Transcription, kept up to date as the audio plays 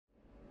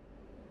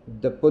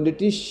The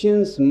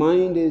politician's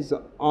mind is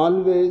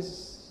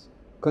always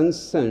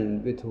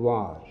concerned with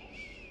war.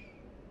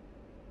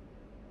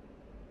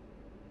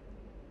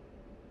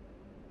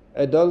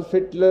 Adolf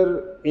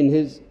Hitler, in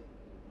his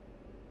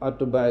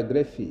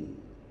autobiography,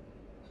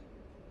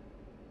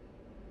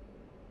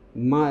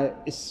 My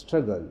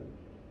Struggle,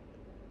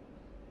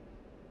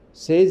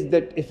 says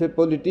that if a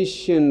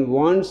politician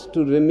wants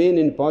to remain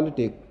in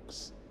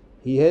politics,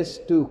 he has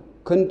to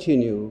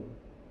continue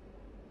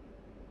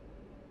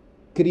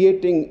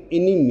creating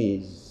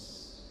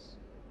enemies.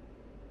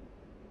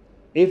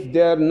 If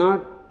they are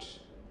not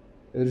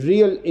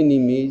real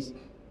enemies,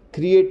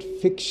 create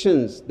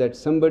fictions that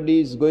somebody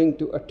is going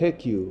to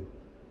attack you,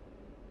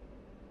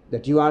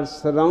 that you are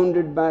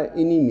surrounded by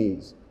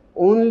enemies.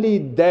 Only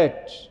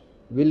that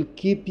will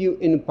keep you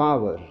in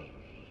power,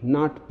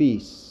 not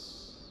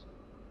peace.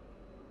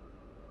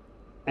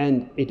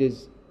 And it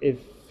is a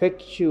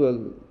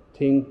factual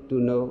thing to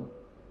know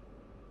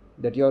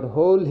that your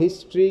whole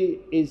history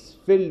is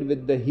filled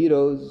with the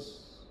heroes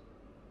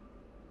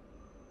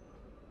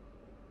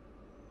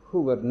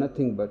who were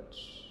nothing but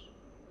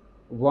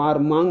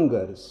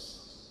warmongers,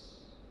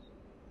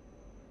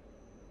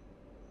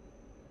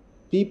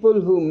 people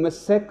who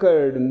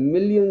massacred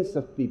millions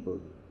of people.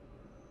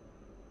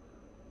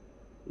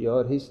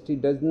 Your history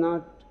does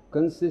not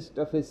consist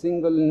of a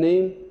single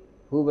name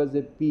who was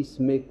a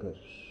peacemaker.